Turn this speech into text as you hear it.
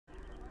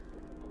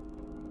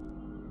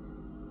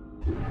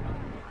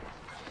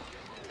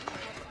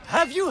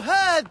Have you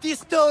heard the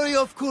story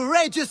of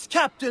courageous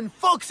Captain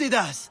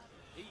Phoxidas?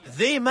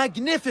 The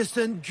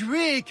magnificent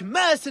Greek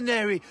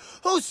mercenary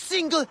who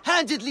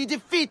single-handedly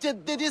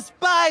defeated the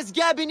despised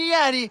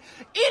Gabiniani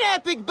in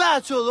epic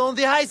battle on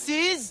the high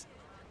seas?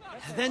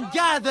 Then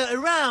gather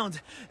around,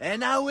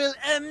 and I will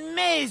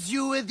amaze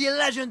you with the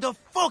legend of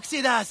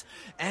Phoxidas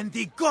and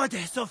the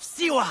goddess of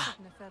Siwa.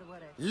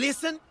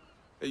 Listen.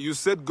 You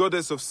said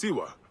goddess of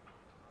Siwa.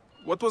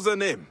 What was her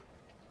name?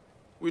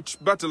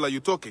 Which battle are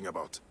you talking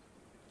about?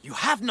 You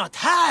have not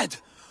heard?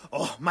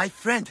 Oh, my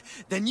friend,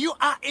 then you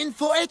are in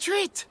for a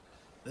treat.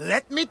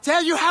 Let me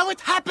tell you how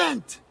it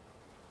happened.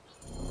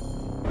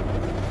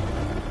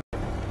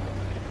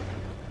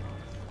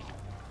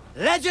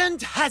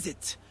 Legend has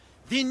it,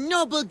 the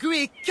noble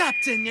Greek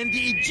captain and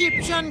the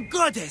Egyptian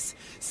goddess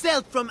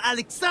sailed from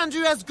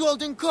Alexandria's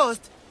Golden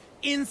Coast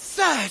in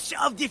search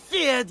of the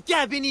feared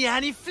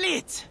Gabiniani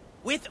fleet,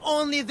 with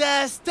only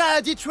their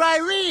sturdy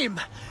trireme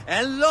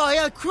and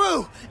loyal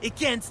crew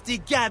against the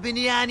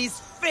Gabiniani's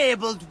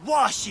fabled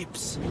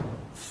warships.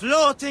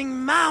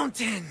 Floating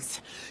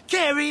mountains,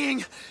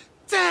 carrying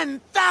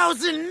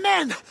 10,000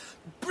 men,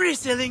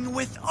 bristling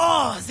with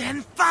oars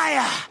and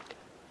fire.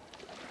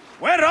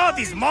 Where are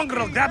these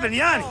mongrel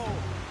Gabiniani?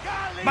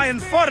 My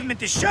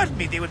informant assured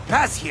me they would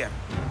pass here.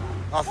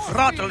 I'll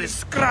throttle his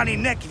scrawny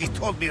neck if he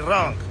told me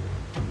wrong.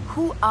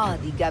 Who are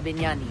the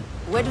Gabiniani?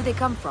 Where do they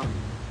come from?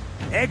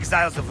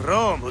 Exiles of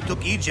Rome who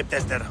took Egypt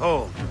as their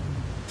home.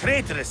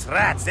 Traitorous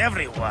rats,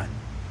 everyone.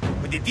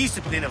 With the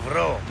discipline of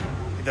Rome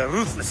and the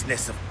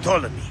ruthlessness of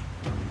Ptolemy.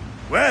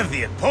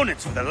 Worthy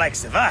opponents for the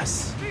likes of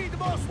us.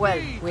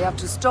 Well, we have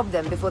to stop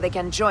them before they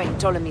can join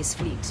Ptolemy's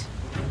fleet.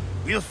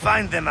 We'll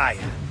find them, Aya,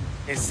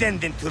 and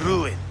send them to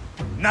ruin.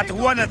 Not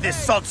one of these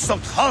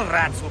salt-soaked hull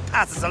rats will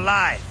pass us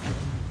alive.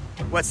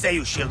 What say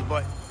you, shield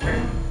boy?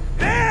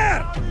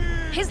 There!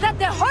 Is that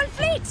their whole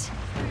fleet?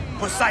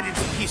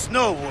 Poseidon's peace,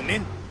 no,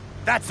 woman.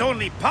 That's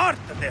only part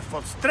of their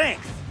full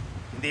strength.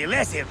 The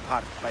lesser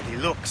part by the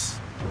looks.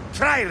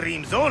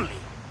 Triremes only.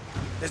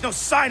 There's no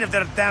sign of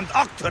their damned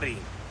octarine.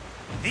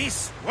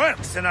 This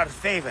works in our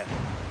favor.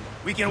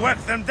 We can work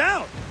them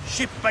down,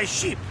 ship by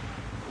ship.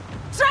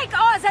 Strike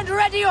oars and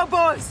ready your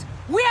bows!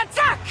 We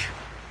attack!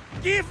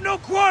 Give no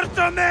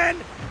quarter, men!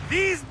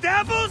 These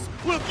devils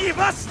will give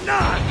us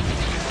none!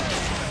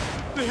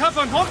 They have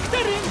an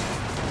octarine?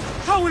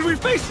 How will we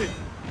face it?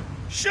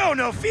 Show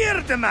no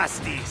fear,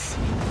 Damastes.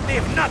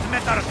 They've not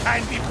met our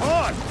kind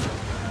before.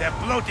 Their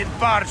bloated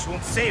barge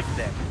won't save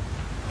them.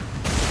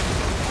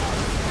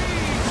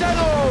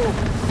 Zeno!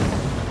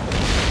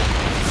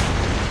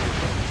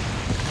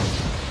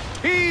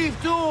 Heave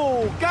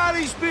to!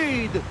 Galley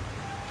speed!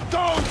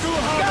 Down to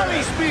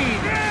Galley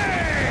speed!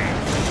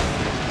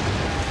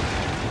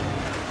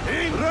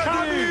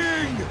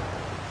 Incoming!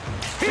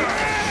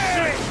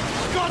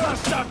 Got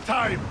us that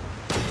time!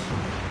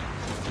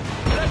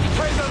 Let's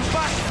pay them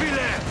back,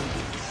 Filet!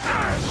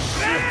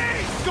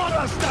 Got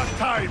us that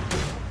time!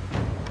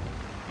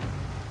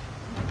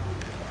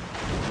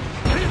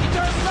 Hit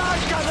them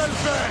like an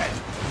fan!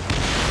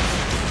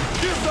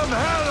 Give them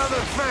hell on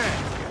the fan!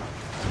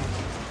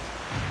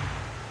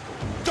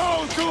 Go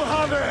to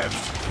Havim!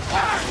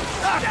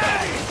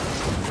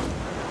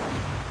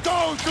 Go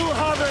to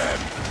Havim!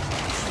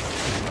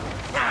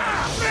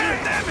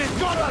 Damn it!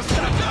 Got us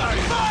that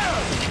time!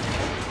 Fire!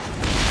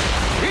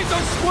 Hit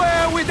them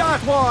square with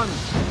that one!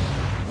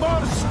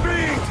 More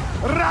speed!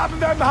 Ram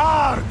them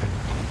hard!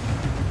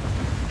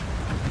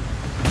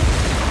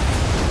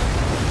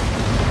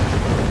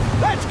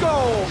 Let's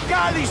go!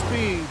 Galley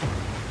speed!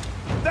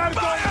 They're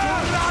going to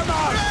ram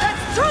us!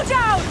 Let's throw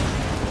down!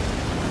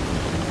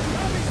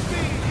 Galley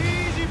speed!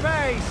 Easy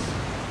pace!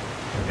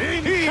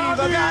 Heave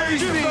the galley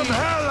Give speed. them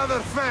hell on their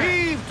face!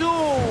 Heave to!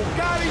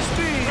 Galley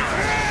speed!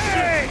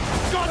 Hey!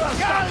 Got us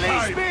that Galley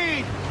time!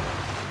 speed!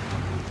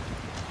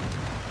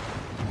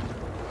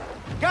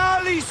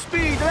 Galley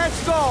speed!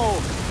 Let's go!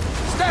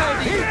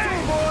 Steady! Heave to,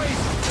 boys!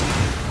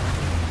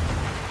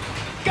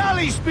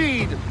 Galley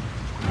speed!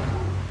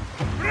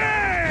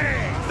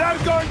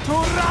 They're going to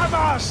ram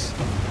us!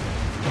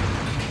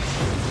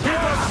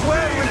 Give us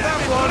way with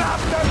that one!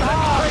 Wrap them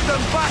hard! Pay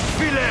them back,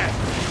 Filet!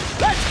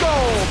 Let's go!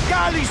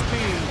 Galley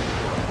speed!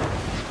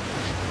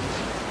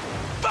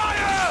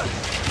 Fire!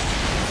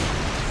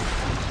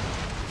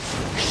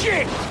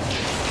 Shit!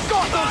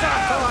 Got us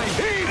that time!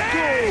 Heave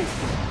to!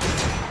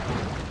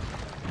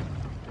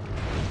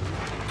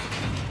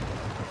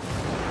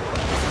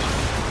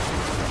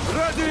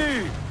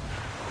 Ready!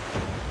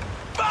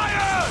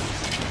 Fire!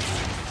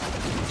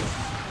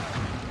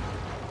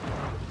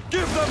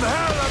 Give them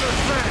hell on the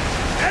fan!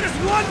 There is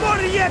one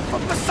more yet for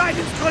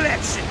Poseidon's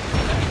collection!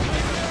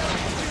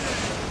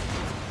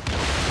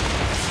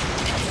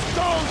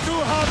 Go to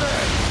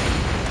Havim!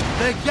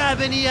 The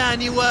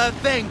Gabiniani were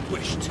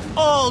vanquished.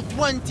 All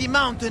 20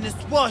 mountainous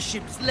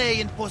warships lay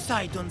in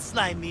Poseidon's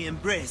slimy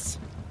embrace.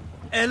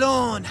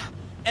 Alone,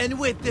 and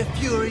with the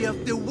fury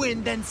of the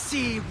wind and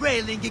sea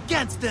railing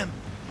against them,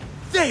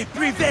 they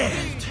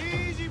prevailed.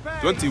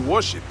 20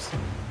 warships?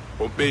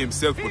 Pompey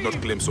himself would not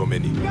claim so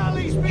many.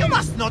 You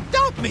must not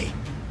doubt me.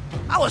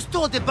 I was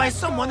told it by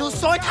someone who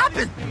saw it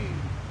happen.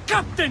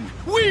 Captain,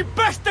 we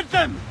bested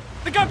them!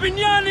 The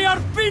Gabiniani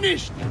are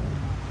finished!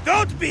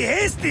 Don't be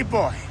hasty,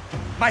 boy.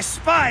 My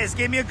spies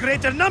gave me a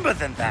greater number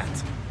than that.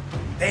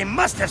 They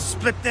must have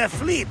split their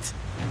fleet.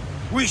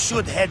 We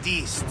should head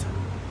east.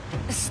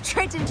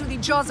 Straight into the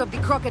jaws of the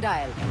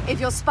crocodile, if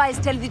your spies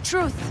tell the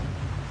truth.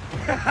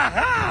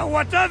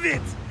 What of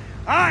it?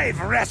 I've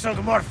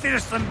wrestled more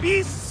fearsome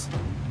beasts.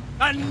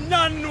 And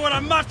none were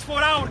a match for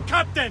our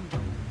captain!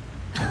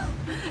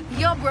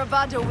 Your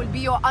bravado will be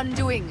your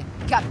undoing,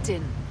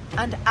 Captain.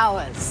 And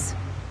ours.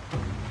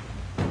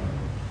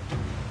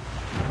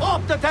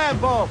 Up the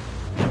tempo!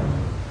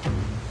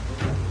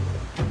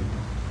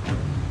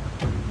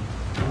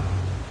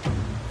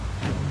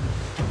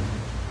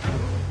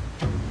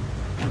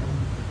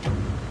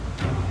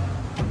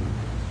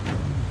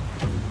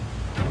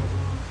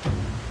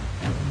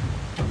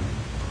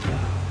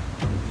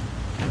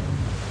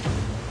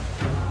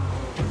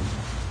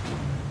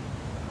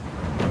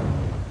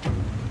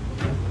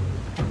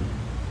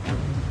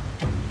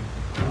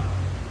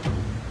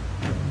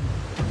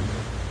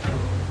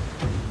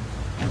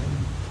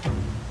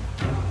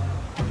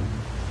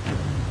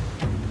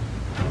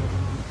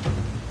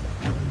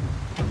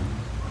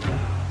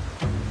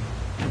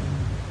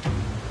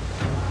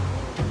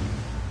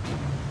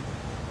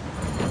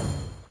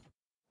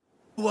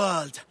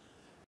 World.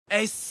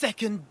 A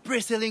second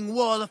bristling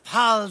wall of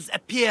hulls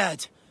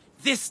appeared.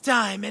 This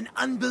time an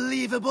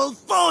unbelievable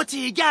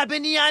 40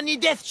 Gabiniani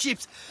death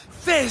ships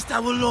faced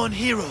our lone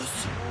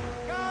heroes.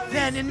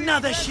 Then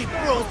another ship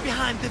rose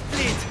behind the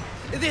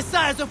fleet, the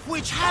size of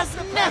which has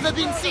never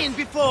been seen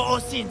before or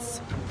since.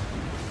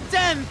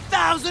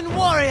 10,000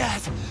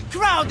 warriors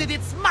crowded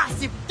its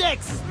massive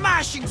decks,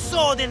 smashing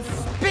sword and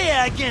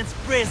spear against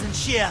brazen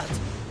shield.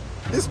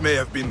 This may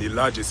have been the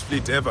largest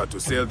fleet ever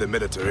to sail the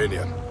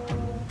Mediterranean.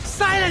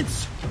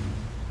 Silence!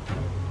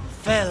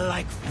 Fell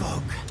like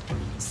fog.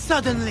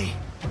 Suddenly,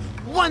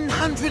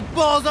 100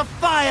 balls of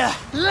fire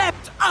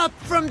leapt up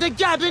from the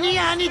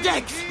Gabiniani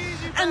decks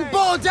and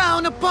bore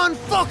down upon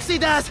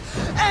Foxidas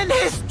and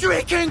his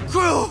stricken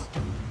crew.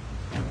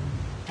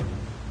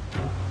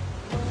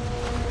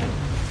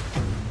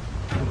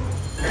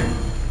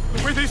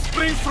 The way they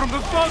spring from the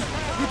fog,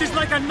 it is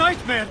like a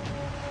nightmare!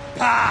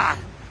 Pah!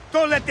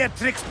 Don't let their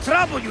tricks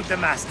trouble you,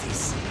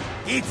 Damastis.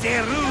 It's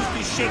a ruse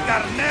to shake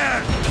our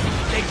nerve.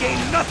 They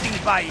gain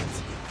nothing by it.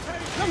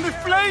 And the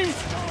flames!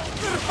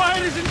 Their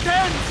fire is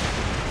intense!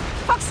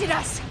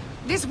 Foxidas!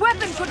 This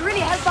weapon could really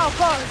help our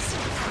cause.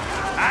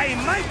 I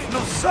might know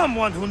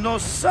someone who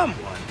knows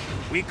someone.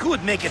 We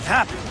could make it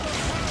happen.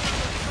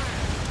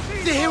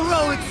 The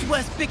heroics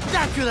were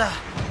spectacular.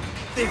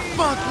 They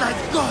fought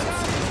like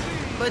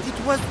gods, but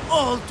it was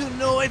all to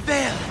no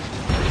avail.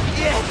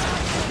 Yet,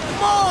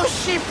 more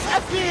ships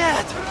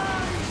appeared.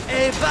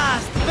 A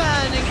vast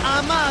burning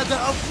armada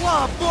of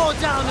war bore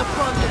down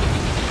upon them,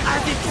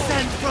 as if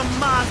sent from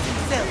Mars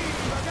himself.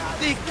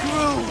 The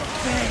crew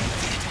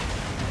fainted,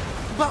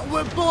 but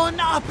were borne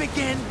up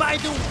again by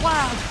the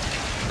wild,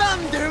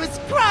 thunderous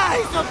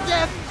cries of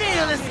their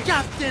fearless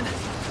captain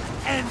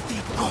and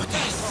the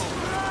goddess.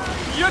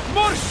 Yet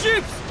more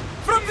ships!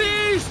 From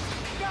the east!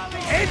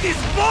 And his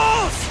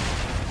balls!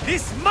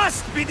 This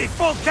must be the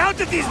full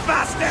count of these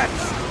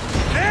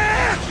bastards!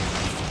 There!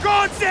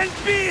 Gods and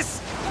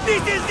peace!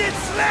 This is it,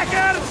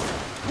 slackers!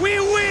 We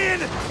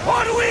win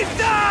or we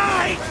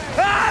die!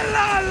 Ah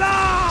la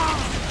la!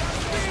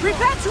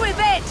 Prepare to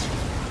evade!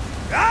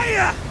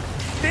 Aya!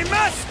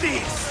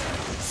 Damastis!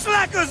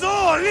 Slackers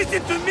all,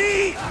 listen to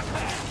me!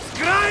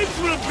 Scribes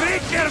will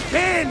break their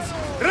pens,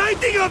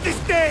 writing of this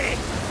day!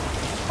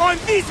 On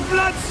this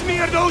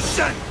blood-smeared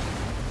ocean,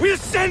 we'll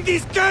send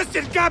these cursed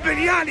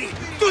Gabiniani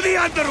to the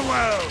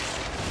underworld!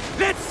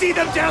 Let's see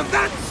them tell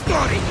that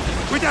story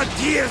without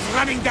tears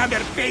running down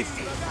their faces!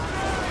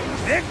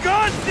 The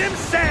gods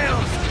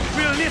themselves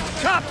will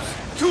lift cups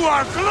to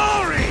our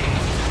glory!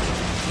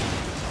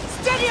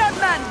 Steady, old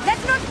man!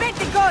 Let's not bait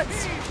the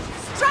gods!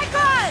 Strike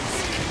us!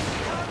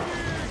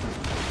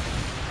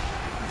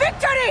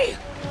 Victory!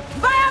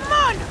 By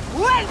Ammon!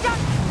 Well done!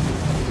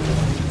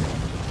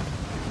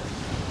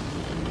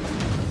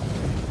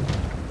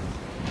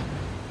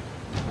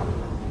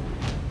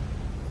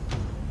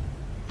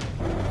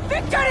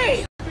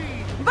 Victory!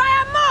 By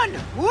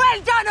Ammon!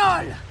 Well done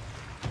all!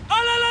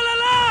 Ah la la la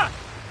la!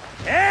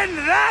 And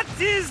that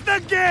is the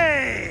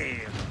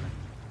game!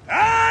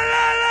 Ah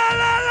la la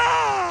la la!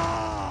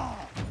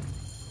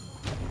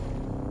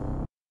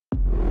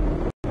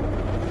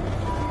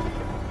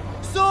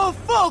 So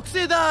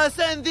Foxidas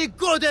and the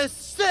goddess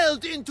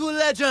sailed into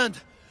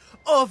legend,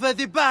 over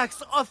the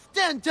backs of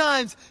 10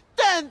 times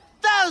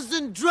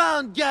 10,000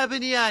 drowned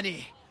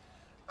Gabiniani.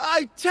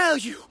 I tell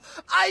you,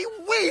 I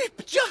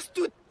weep just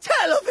to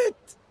tell of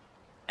it.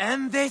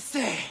 And they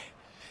say,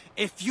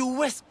 if you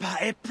whisper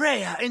a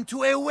prayer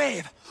into a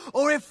wave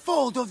or a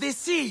fold of the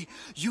sea,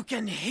 you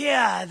can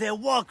hear their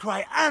war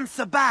cry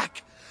answer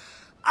back,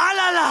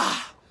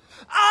 Alala!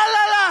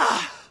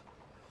 Alala!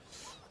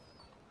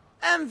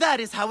 And that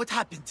is how it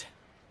happened.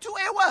 To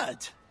a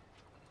word.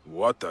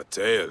 What a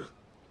tale.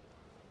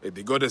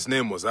 The goddess'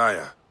 name was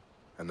Aya,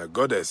 and a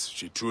goddess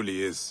she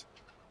truly is.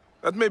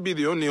 That may be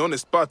the only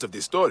honest part of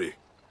the story.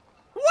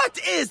 What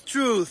is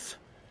truth?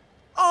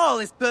 All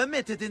is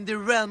permitted in the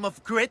realm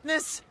of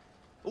greatness.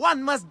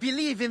 One must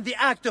believe in the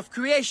act of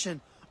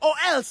creation, or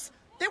else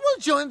they will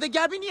join the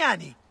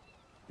Gabiniani.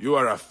 You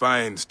are a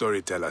fine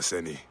storyteller,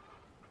 Seni.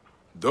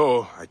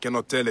 Though, I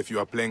cannot tell if you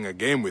are playing a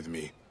game with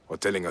me, or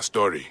telling a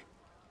story.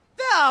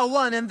 They are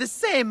one and the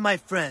same, my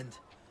friend.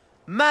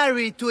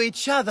 Married to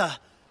each other,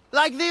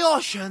 like the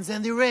oceans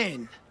and the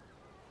rain.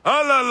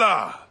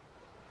 Alala!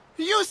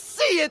 You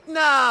see it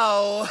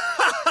now!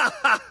 Ha ha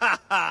ha ha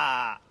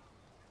ha!